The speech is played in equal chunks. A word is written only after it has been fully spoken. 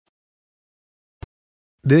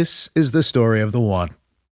This is the story of the one.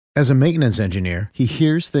 As a maintenance engineer, he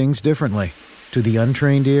hears things differently. To the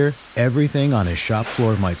untrained ear, everything on his shop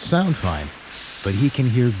floor might sound fine, but he can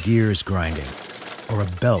hear gears grinding or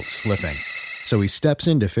a belt slipping. So he steps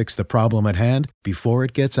in to fix the problem at hand before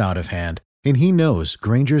it gets out of hand. And he knows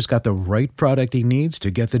Grainger's got the right product he needs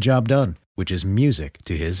to get the job done, which is music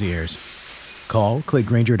to his ears. Call, click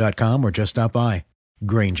Grainger.com, or just stop by.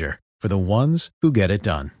 Grainger, for the ones who get it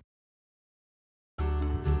done.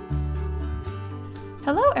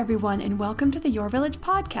 Hello, everyone, and welcome to the Your Village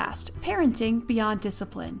podcast, Parenting Beyond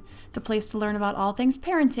Discipline, the place to learn about all things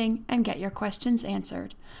parenting and get your questions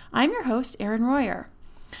answered. I'm your host, Erin Royer.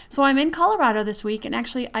 So I'm in Colorado this week, and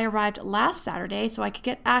actually I arrived last Saturday so I could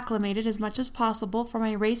get acclimated as much as possible for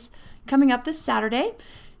my race coming up this Saturday.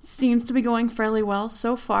 Seems to be going fairly well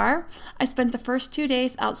so far. I spent the first 2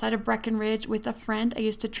 days outside of Breckenridge with a friend I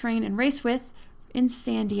used to train and race with in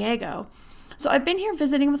San Diego. So I've been here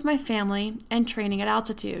visiting with my family and training at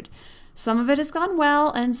altitude. Some of it has gone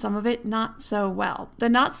well and some of it not so well. The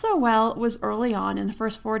not so well was early on in the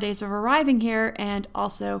first 4 days of arriving here and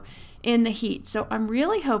also in the heat. So I'm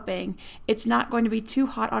really hoping it's not going to be too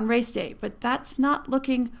hot on race day, but that's not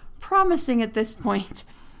looking promising at this point.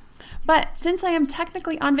 But since I am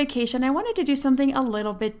technically on vacation, I wanted to do something a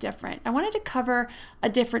little bit different. I wanted to cover a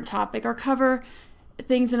different topic or cover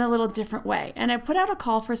things in a little different way. And I put out a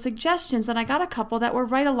call for suggestions, and I got a couple that were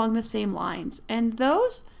right along the same lines. And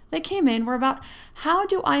those that came in were about, how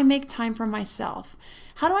do I make time for myself?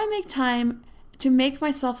 How do I make time to make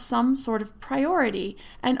myself some sort of priority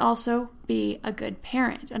and also be a good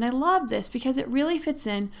parent? And I love this because it really fits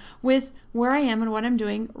in with where I am and what I'm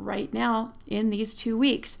doing right now in these 2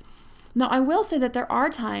 weeks. Now, I will say that there are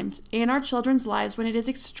times in our children's lives when it is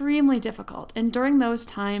extremely difficult. And during those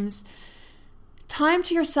times, time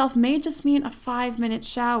to yourself may just mean a 5-minute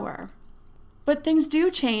shower. But things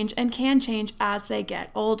do change and can change as they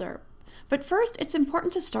get older. But first, it's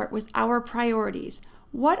important to start with our priorities.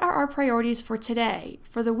 What are our priorities for today,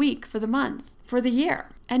 for the week, for the month, for the year,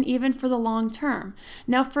 and even for the long term?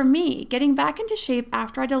 Now, for me, getting back into shape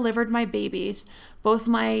after I delivered my babies, both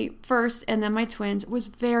my first and then my twins, was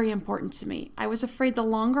very important to me. I was afraid the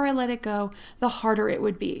longer I let it go, the harder it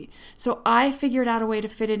would be. So I figured out a way to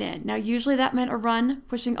fit it in. Now, usually that meant a run,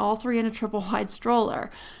 pushing all three in a triple wide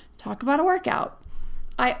stroller. Talk about a workout.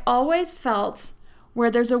 I always felt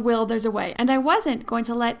where there's a will, there's a way. And I wasn't going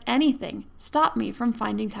to let anything stop me from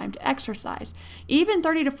finding time to exercise. Even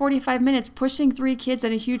 30 to 45 minutes pushing 3 kids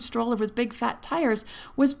in a huge stroller with big fat tires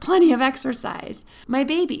was plenty of exercise. My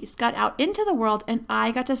babies got out into the world and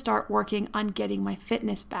I got to start working on getting my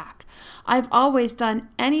fitness back. I've always done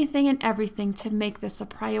anything and everything to make this a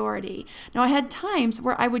priority. Now, I had times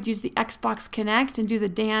where I would use the Xbox Connect and do the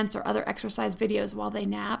dance or other exercise videos while they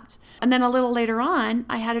napped. And then a little later on,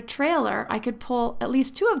 I had a trailer I could pull at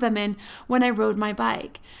least 2 of them in when I rode my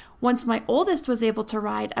bike. Once my oldest was able to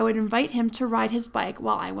ride, I would invite him to ride his bike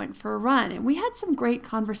while I went for a run. And we had some great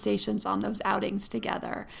conversations on those outings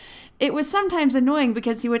together. It was sometimes annoying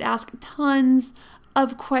because he would ask tons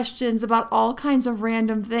of questions about all kinds of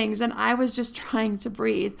random things, and I was just trying to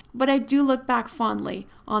breathe. But I do look back fondly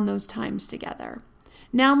on those times together.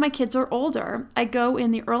 Now my kids are older. I go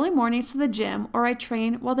in the early mornings to the gym, or I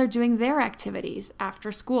train while they're doing their activities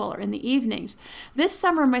after school or in the evenings. This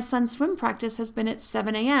summer, my son's swim practice has been at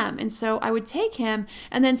 7 a.m., and so I would take him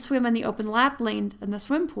and then swim in the open lap lane in the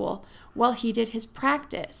swim pool while he did his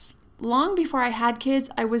practice. Long before I had kids,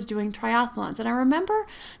 I was doing triathlons, and I remember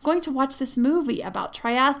going to watch this movie about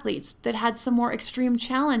triathletes that had some more extreme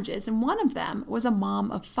challenges, and one of them was a mom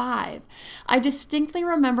of 5. I distinctly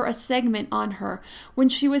remember a segment on her when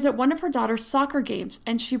she was at one of her daughter's soccer games,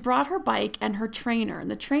 and she brought her bike and her trainer, and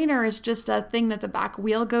the trainer is just a thing that the back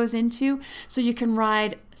wheel goes into, so you can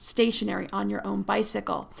ride stationary on your own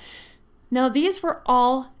bicycle. Now, these were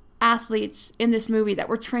all athletes in this movie that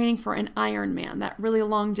were training for an Ironman, that really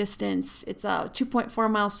long distance. It's a 2.4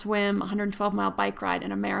 mile swim, 112 mile bike ride,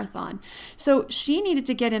 and a marathon. So she needed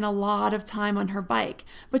to get in a lot of time on her bike,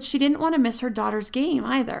 but she didn't want to miss her daughter's game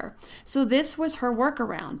either. So this was her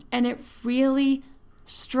workaround, and it really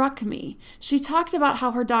struck me. She talked about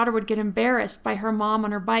how her daughter would get embarrassed by her mom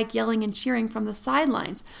on her bike yelling and cheering from the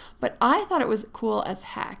sidelines, but I thought it was cool as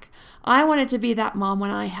heck. I wanted to be that mom when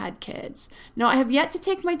I had kids. Now, I have yet to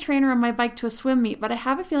take my trainer and my bike to a swim meet, but I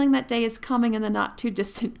have a feeling that day is coming in the not too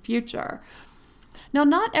distant future. Now,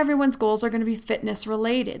 not everyone's goals are going to be fitness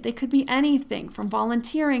related. They could be anything from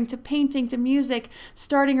volunteering to painting to music,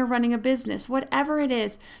 starting or running a business, whatever it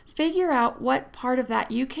is. Figure out what part of that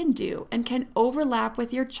you can do and can overlap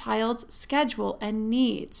with your child's schedule and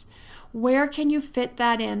needs. Where can you fit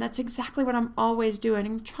that in? That's exactly what I'm always doing.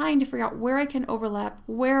 I'm trying to figure out where I can overlap,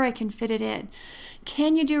 where I can fit it in.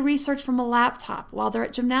 Can you do research from a laptop while they're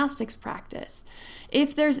at gymnastics practice?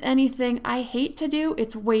 If there's anything I hate to do,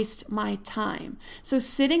 it's waste my time. So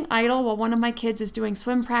sitting idle while one of my kids is doing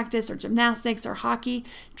swim practice or gymnastics or hockey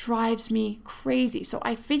drives me crazy. So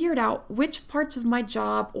I figured out which parts of my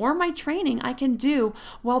job or my training I can do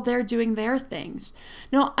while they're doing their things.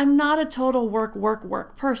 Now, I'm not a total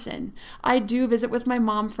work person. I do visit with my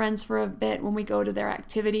mom friends for a bit when we go to their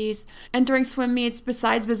activities. And during swim meets,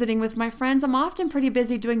 besides visiting with my friends, I'm often pretty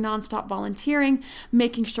busy doing nonstop volunteering,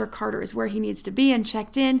 making sure Carter is where he needs to be and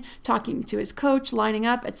checked in, talking to his coach, lining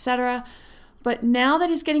up, etc. But now that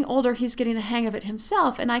he's getting older, he's getting the hang of it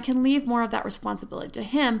himself, and I can leave more of that responsibility to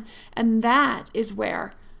him. And that is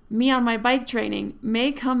where me on my bike training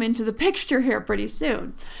may come into the picture here pretty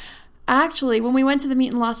soon. Actually, when we went to the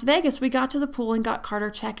meet in Las Vegas, we got to the pool and got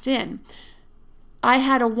Carter checked in. I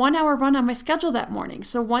had a 1-hour run on my schedule that morning,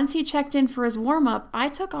 so once he checked in for his warm-up, I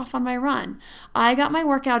took off on my run. I got my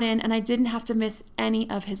workout in, and I didn't have to miss any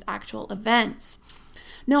of his actual events.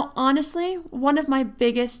 Now, honestly, one of my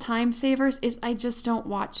biggest time savers is I just don't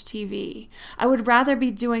watch TV. I would rather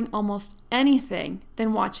be doing almost anything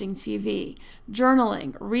than watching TV.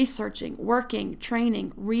 Journaling, researching, working,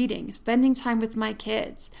 training, reading, spending time with my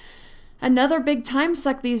kids. Another big time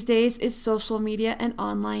suck these days is social media and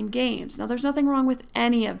online games. Now, there's nothing wrong with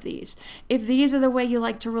any of these. If these are the way you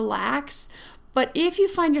like to relax, but if you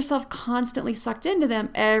find yourself constantly sucked into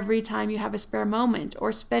them every time you have a spare moment,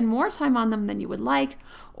 or spend more time on them than you would like,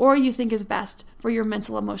 or you think is best for your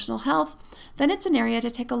mental emotional health, then it's an area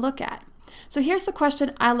to take a look at. So here's the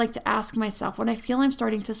question I like to ask myself when I feel I'm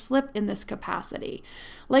starting to slip in this capacity.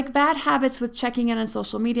 Like bad habits with checking in on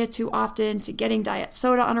social media too often, to getting diet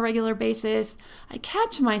soda on a regular basis, I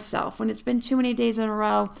catch myself when it's been too many days in a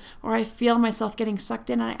row, or I feel myself getting sucked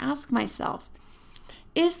in, and I ask myself,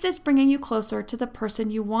 is this bringing you closer to the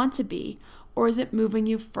person you want to be, or is it moving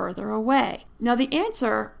you further away? Now, the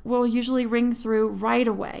answer will usually ring through right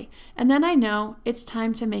away, and then I know it's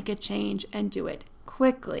time to make a change and do it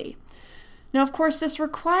quickly. Now, of course, this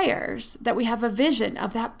requires that we have a vision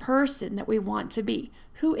of that person that we want to be.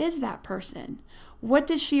 Who is that person? What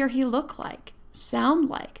does she or he look like, sound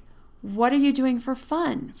like? What are you doing for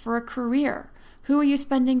fun, for a career? Who are you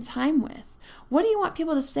spending time with? What do you want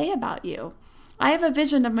people to say about you? I have a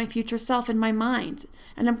vision of my future self in my mind,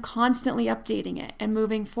 and I'm constantly updating it and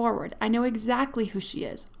moving forward. I know exactly who she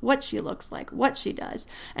is, what she looks like, what she does,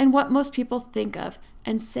 and what most people think of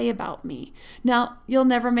and say about me. Now, you'll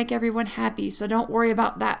never make everyone happy, so don't worry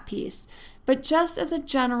about that piece, but just as a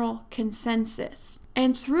general consensus.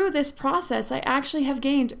 And through this process, I actually have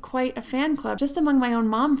gained quite a fan club just among my own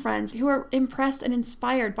mom friends who are impressed and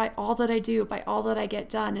inspired by all that I do, by all that I get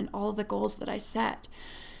done, and all of the goals that I set.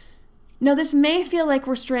 Now, this may feel like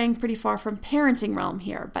we're straying pretty far from parenting realm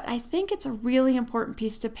here, but I think it's a really important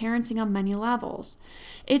piece to parenting on many levels.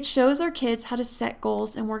 It shows our kids how to set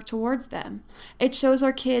goals and work towards them. It shows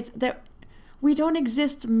our kids that we don't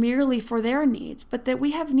exist merely for their needs, but that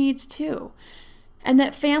we have needs too. And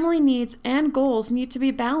that family needs and goals need to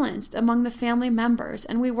be balanced among the family members,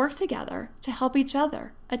 and we work together to help each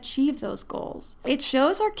other achieve those goals. It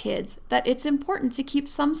shows our kids that it's important to keep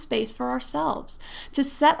some space for ourselves, to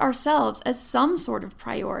set ourselves as some sort of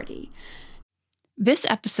priority. This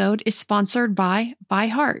episode is sponsored by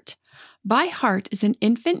ByHeart. ByHeart is an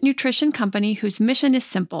infant nutrition company whose mission is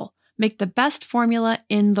simple: make the best formula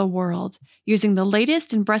in the world. Using the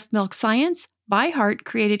latest in breast milk science, ByHeart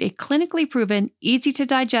created a clinically proven,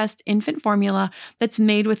 easy-to-digest infant formula that's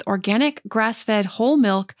made with organic, grass-fed whole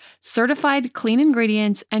milk, certified clean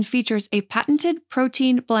ingredients, and features a patented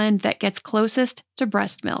protein blend that gets closest to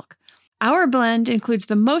breast milk. Our blend includes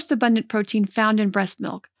the most abundant protein found in breast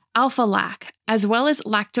milk, alpha-lac, as well as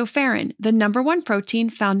lactoferrin, the #1 protein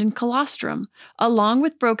found in colostrum, along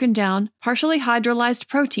with broken down, partially hydrolyzed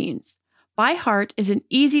proteins. ByHeart is an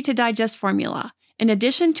easy-to-digest formula. In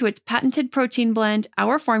addition to its patented protein blend,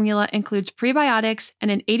 our formula includes prebiotics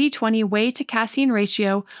and an 80-20 whey to casein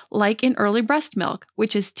ratio like in early breast milk,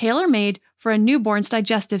 which is tailor-made for a newborn's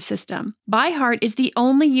digestive system. ByHeart is the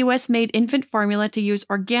only U.S.-made infant formula to use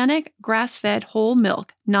organic, grass-fed whole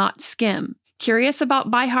milk, not skim. Curious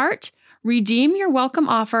about ByHeart? Redeem your welcome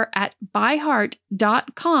offer at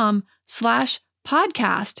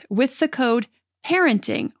byheart.com/podcast with the code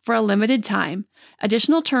PARENTING for a limited time.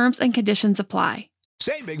 Additional terms and conditions apply.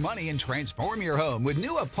 Save big money and transform your home with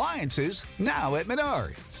new appliances now at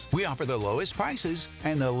Menards. We offer the lowest prices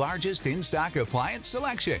and the largest in-stock appliance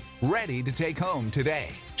selection, ready to take home today.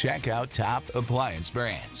 Check out top appliance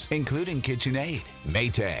brands, including KitchenAid,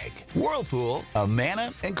 Maytag, Whirlpool,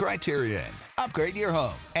 Amana, and Criterion. Upgrade your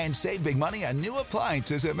home and save big money on new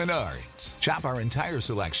appliances at Menards. Shop our entire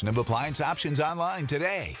selection of appliance options online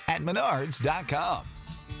today at Menards.com.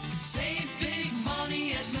 Save big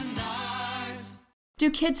money at Menards. Do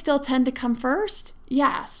kids still tend to come first?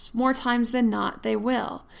 Yes, more times than not, they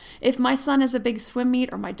will. If my son has a big swim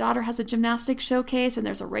meet or my daughter has a gymnastics showcase and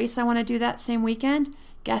there's a race I want to do that same weekend,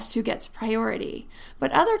 guess who gets priority?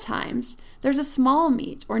 But other times, there's a small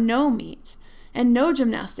meet or no meet and no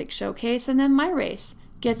gymnastics showcase, and then my race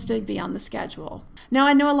gets to be on the schedule. Now,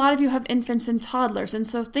 I know a lot of you have infants and toddlers, and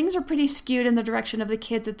so things are pretty skewed in the direction of the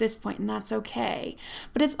kids at this point, and that's okay.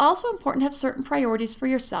 But it's also important to have certain priorities for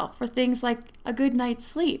yourself for things like a good night's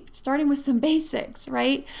sleep, starting with some basics,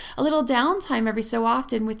 right? A little downtime every so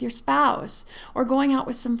often with your spouse, or going out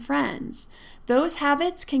with some friends. Those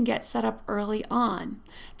habits can get set up early on.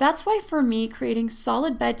 That's why for me, creating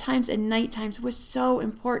solid bedtimes and night times was so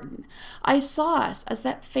important. I saw us as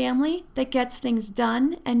that family that gets things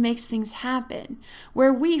done and makes things happen,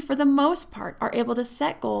 where we, for the most part, are able to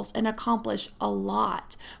set goals and accomplish a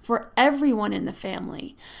lot for everyone in the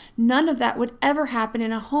family. None of that would ever happen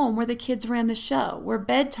in a home where the kids ran the show, where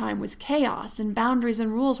bedtime was chaos and boundaries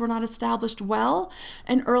and rules were not established well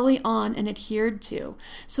and early on and adhered to.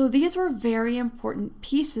 So these were very important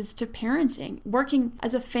pieces to parenting, working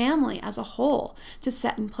as a family as a whole to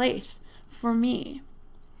set in place for me.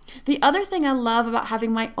 The other thing I love about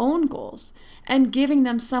having my own goals and giving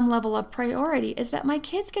them some level of priority is that my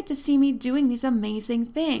kids get to see me doing these amazing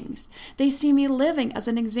things. They see me living as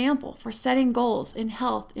an example for setting goals in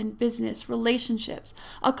health, in business, relationships,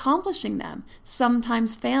 accomplishing them,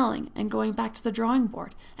 sometimes failing and going back to the drawing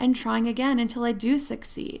board and trying again until I do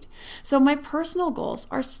succeed. So my personal goals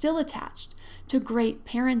are still attached to great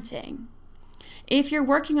parenting. If you're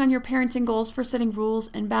working on your parenting goals for setting rules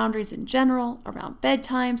and boundaries in general around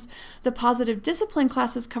bedtimes, the positive discipline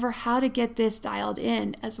classes cover how to get this dialed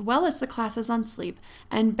in, as well as the classes on sleep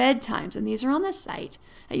and bedtimes. And these are on the site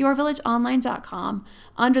at yourvillageonline.com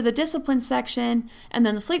under the discipline section, and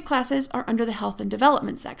then the sleep classes are under the health and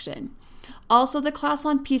development section. Also, the class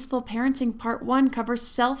on Peaceful Parenting Part 1 covers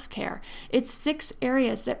self-care. It's 6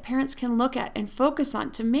 areas that parents can look at and focus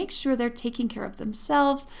on to make sure they're taking care of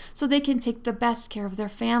themselves so they can take the best care of their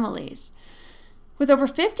families. With over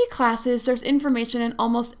 50 classes, there's information in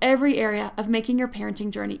almost every area of making your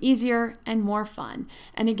parenting journey easier and more fun.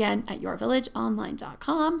 And again, at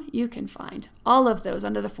yourvillageonline.com, you can find all of those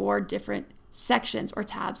under the 4 different sections or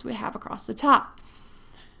tabs we have across the top.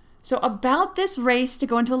 So about this race, to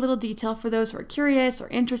go into a little detail for those who are curious or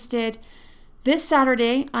interested, this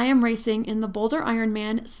Saturday I am racing in the Boulder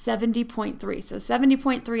Ironman 70.3. So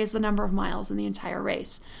 70.3 is the number of miles in the entire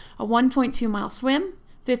race. A 1.2 mile swim,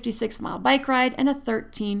 56 mile bike ride, and a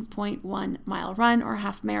 13.1 mile run or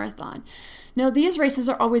half marathon. Now these races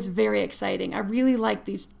are always very exciting. I really like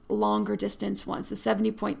these longer distance ones, the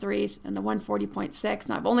 70.3s and the 140.6.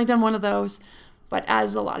 Now I've only done one of those. But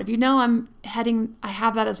as a lot of you know, I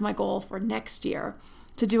have that as my goal for next year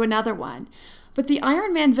to do another one. But the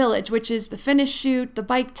Ironman Village, which is the finish chute, the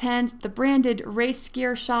bike tent, the branded race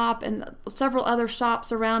gear shop, and several other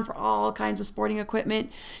shops around for all kinds of sporting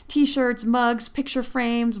equipment, t-shirts, mugs, picture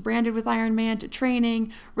frames branded with Ironman to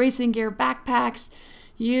training, racing gear, backpacks,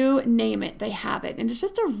 you name it, they have it. And it's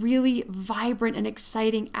just a really vibrant and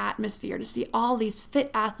exciting atmosphere to see all these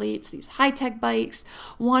fit athletes, these high-tech bikes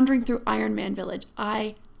wandering through Ironman Village.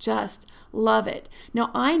 I just love it.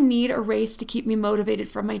 Now, I need a race to keep me motivated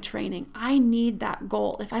for my training. I need that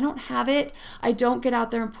goal. If I don't have it, I don't get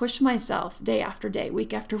out there and push myself day after day,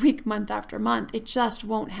 week after week, month after month. It just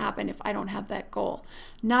won't happen if I don't have that goal.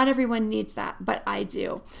 Not everyone needs that, but I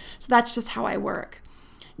do. So that's just how I work.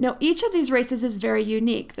 Now, each of these races is very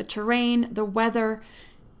unique. The terrain, the weather,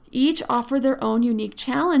 each offer their own unique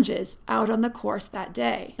challenges out on the course that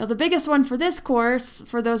day. Now, the biggest one for this course,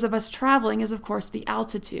 for those of us traveling, is of course the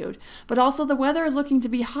altitude, but also the weather is looking to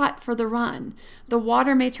be hot for the run. The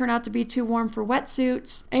water may turn out to be too warm for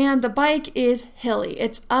wetsuits, and the bike is hilly.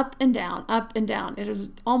 It's up and down, up and down. It is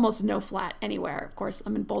almost no flat anywhere. Of course,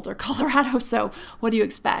 I'm in Boulder, Colorado, so what do you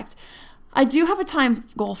expect? I do have a time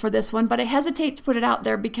goal for this one, but I hesitate to put it out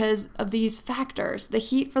there because of these factors. The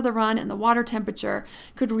heat for the run and the water temperature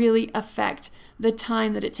could really affect the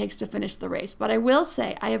time that it takes to finish the race. But I will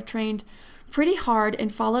say I have trained pretty hard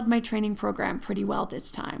and followed my training program pretty well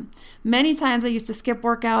this time. Many times I used to skip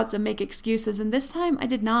workouts and make excuses, and this time I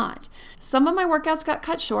did not. Some of my workouts got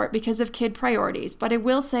cut short because of kid priorities, but I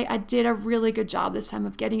will say I did a really good job this time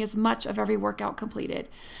of getting as much of every workout completed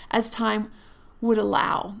as time would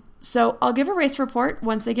allow. So I'll give a race report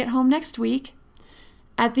once I get home next week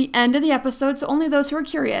at the end of the episode, so only those who are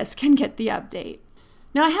curious can get the update.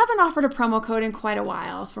 Now, I haven't offered a promo code in quite a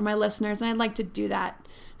while for my listeners, and I'd like to do that.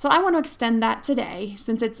 So I want to extend that today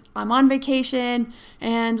since I'm on vacation,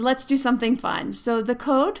 and let's do something fun. So the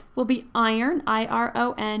code will be IRON,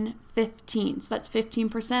 IRON 15. So that's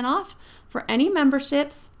 15% off for any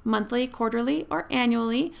memberships, monthly, quarterly, or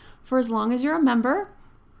annually, for as long as you're a member.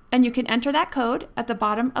 And you can enter that code at the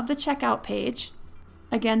bottom of the checkout page.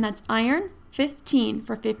 Again, that's IRON 15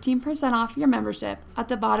 for 15% off your membership at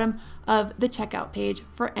the bottom of the checkout page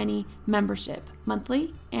for any membership,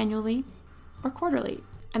 monthly, annually, or quarterly.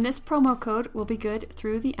 And this promo code will be good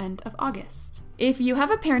through the end of August. If you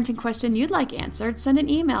have a parenting question you'd like answered, send an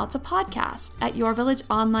email to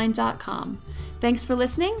podcast@yourvillageonline.com. Thanks for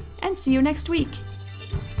listening, and see you next week.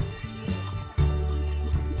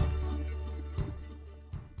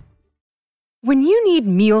 When you need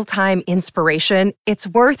mealtime inspiration, it's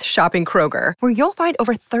worth shopping Kroger, where you'll find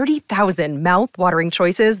over 30,000 mouth-watering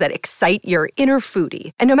choices that excite your inner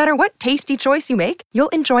foodie. And no matter what tasty choice you make, you'll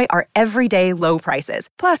enjoy our everyday low prices,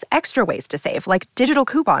 plus extra ways to save, like digital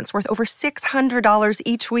coupons worth over $600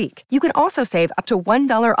 each week. You can also save up to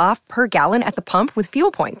 $1 off per gallon at the pump with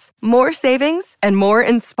fuel points. More savings and more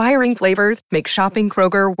inspiring flavors make shopping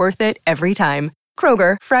Kroger worth it every time.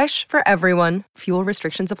 Kroger, fresh for everyone. Fuel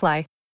restrictions apply.